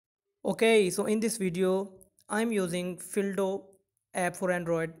Okay, so in this video, I'm using Fildo app for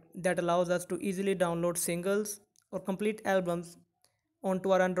Android that allows us to easily download singles or complete albums onto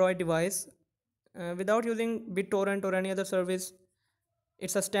our Android device without using BitTorrent or any other service.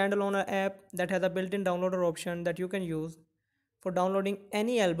 It's a standalone app that has a built-in downloader option that you can use for downloading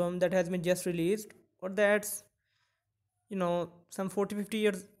any album that has been just released or that's some 40-50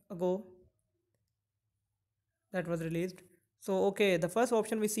 years ago that was released. So okay, the first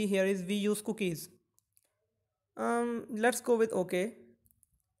option we see here is we use cookies. Let's go with okay.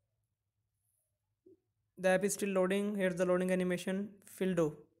 The app is still loading. Here's the loading animation.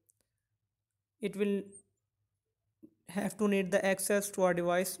 Fildo. It will have to need the access to our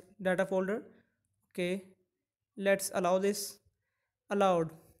device data folder. Okay, let's allow this.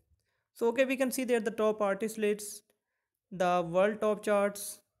 Allowed. So okay, we can see there the top artist lists, the world top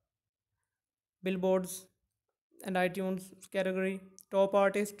charts, billboards, and iTunes category, top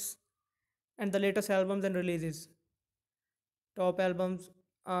artists, and the latest albums and releases. Top albums.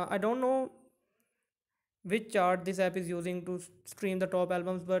 I don't know which chart this app is using to stream the top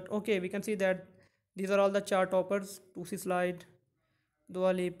albums, but okay, we can see that these are all the chart toppers: Pussy Slide,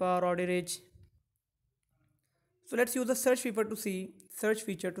 Dua Lipa, Roddy Rich. So let's use the search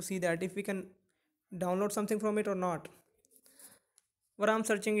feature to see that if we can download something from it or not. What I'm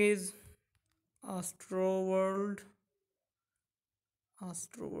searching is Astro World.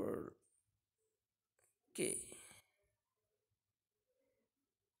 Astro World. Okay.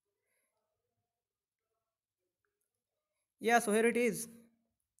 Yeah, so here it is.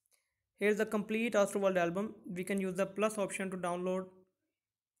 Here's the complete Astro World album. We can use the plus option to download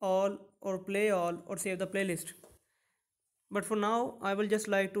all or play all or save the playlist. But for now, I will just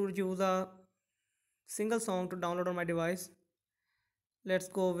like to use a single song to download on my device. Let's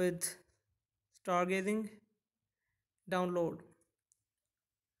go with Stargazing. Download.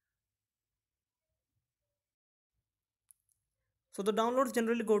 So the downloads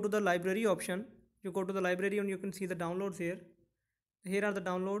generally go to the library option. You go to the library and you can see the downloads here. Here are the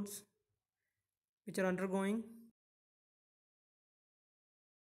downloads which are undergoing.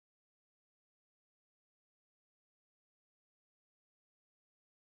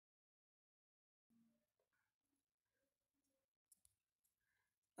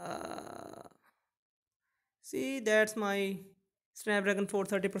 Uh, See, that's my Snapdragon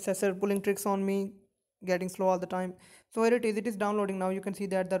 430 processor pulling tricks on me, getting slow all the time. So here it is. It is downloading now. You can see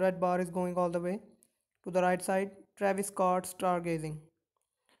that the red bar is going all the way to the right side. Travis Scott Stargazing.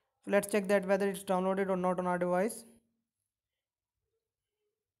 So let's check that whether it's downloaded or not on our device.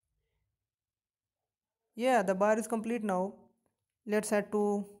 Yeah, the bar is complete now. Let's head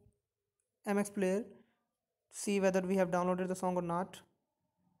to MX Player, see whether we have downloaded the song or not.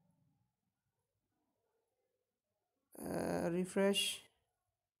 Refresh.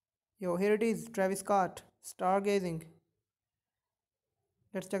 Yo, here it is, Travis Scott, Stargazing.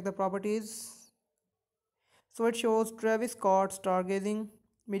 Let's check the properties. So it shows Travis Scott, Stargazing.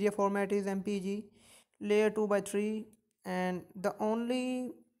 Media format is MPG, layer 2 by 3, and the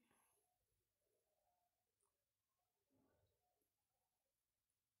only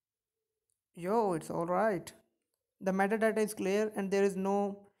yo, it's all right. The metadata is clear, and there is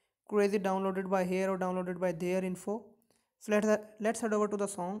no crazy downloaded by here or downloaded by there info. So let's head over to the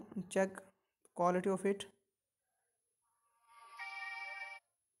song and check the quality of it.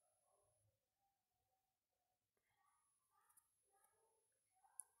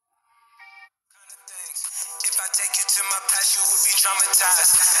 If I take you to my past, you would be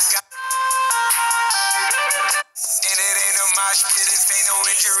traumatized. And it ain't a mosh pit, it ain't no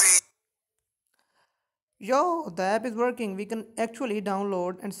injury. Yo, the app is working. We can actually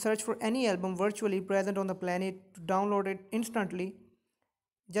download and search for any album virtually present on the planet to download it instantly.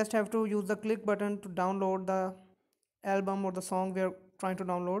 Just have to use the click button to download the album or the song we are trying to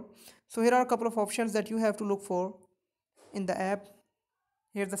download. So here are a couple of options that you have to look for in the app.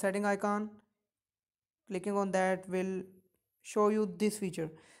 Here's the setting icon. Clicking on that will show you this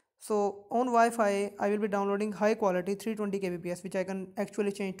feature. So on Wi-Fi, I will be downloading high quality 320 kbps, which I can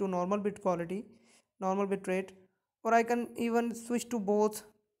actually change to normal bit quality, normal bit rate, or I can even switch to both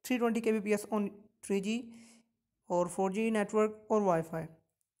 320 kbps on 3G or 4G network or Wi-Fi.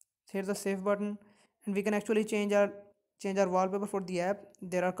 Here's the save button, and we can actually change our wallpaper for the app.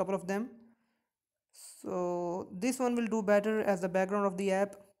 There are a couple of them. So this one will do better as the background of the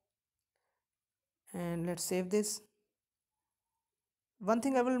app, and let's save this. One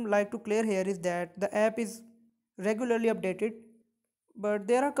thing I will like to clear here is that the app is regularly updated, but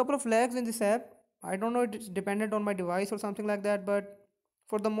there are a couple of lags in this app. I don't know if it's dependent on my device or something like that, but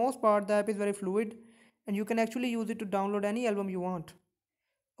for the most part, the app is very fluid and you can actually use it to download any album you want.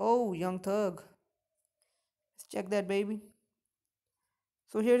 Oh, Young Thug. Let's check that, baby.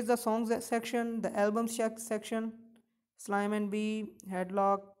 So here's the songs section, the albums check section, Slime and B,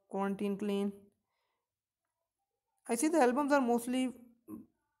 Headlock, Quarantine Clean. I see the albums are mostly,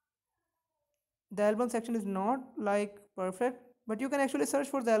 the album section is not like perfect, but you can actually search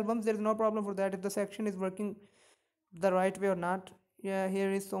for the albums. There is no problem for that if the section is working the right way or not. Yeah,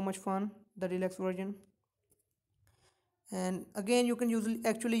 here is so much fun, the deluxe version. And again, you can usually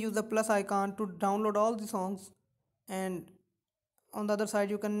actually use the plus icon to download all the songs. And on the other side,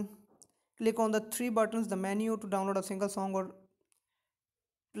 you can click on the three buttons, the menu to download a single song or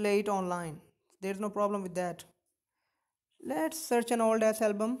play it online. There's no problem with that. Let's search an old ass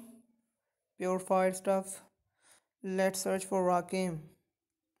album, pure fire stuff. Let's search for Rakim.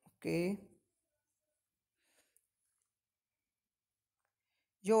 Okay.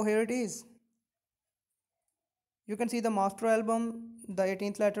 Yo, here it is. You can see the master album, the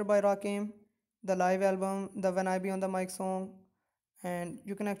 18th letter by Rakim, the live album, the When I Be on the Mic song, and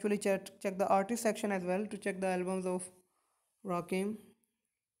you can actually check the artist section as well to check the albums of Rakim.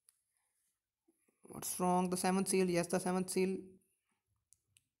 What's wrong? The seventh seal, yes, the seventh seal,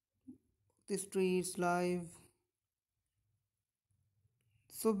 the streets live.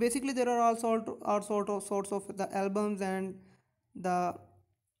 So basically, there are all sorts of the albums and the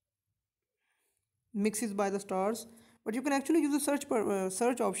mixes by the stars. But you can actually use the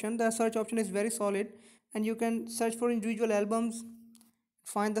search option. The search option is very solid, and you can search for individual albums,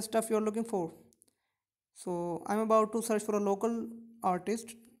 find the stuff you're looking for. So I'm about to search for a local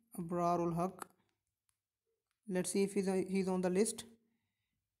artist, Abrarul Haq. Let's see if he's on the list.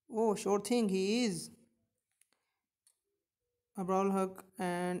 Oh, sure thing, he is Abrarul Haq,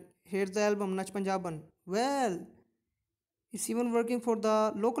 and here's the album Nach Punjaban. Well, it's even working for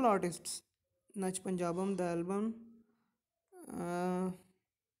the local artists. Nach Punjabam, the album.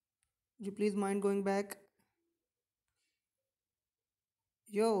 Would you please mind going back?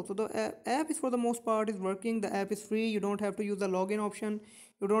 Yo, so the app is for the most part is working. The app is free. You don't have to use the login option.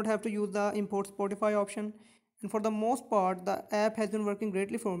 You don't have to use the import Spotify option. And for the most part, the app has been working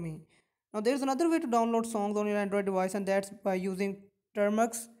greatly for me. Now there's another way to download songs on your Android device, and that's by using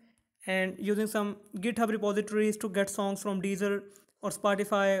Termux and using some GitHub repositories to get songs from Deezer or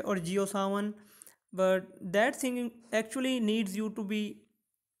Spotify or JioSaavn. But that thing actually needs you to be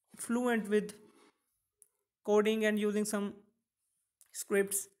fluent with coding and using some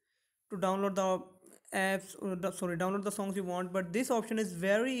scripts to download the apps or download the songs you want. But this option is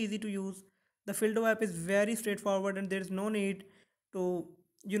very easy to use. The Fildo app is very straightforward and there is no need to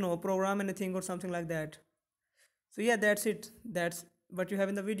program anything or something like that. So yeah, that's it. That's what you have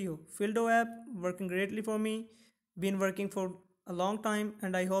in the video. Fildo app working greatly for me, been working for a long time,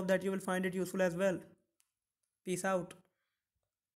 and I hope that you will find it useful as well. Peace out.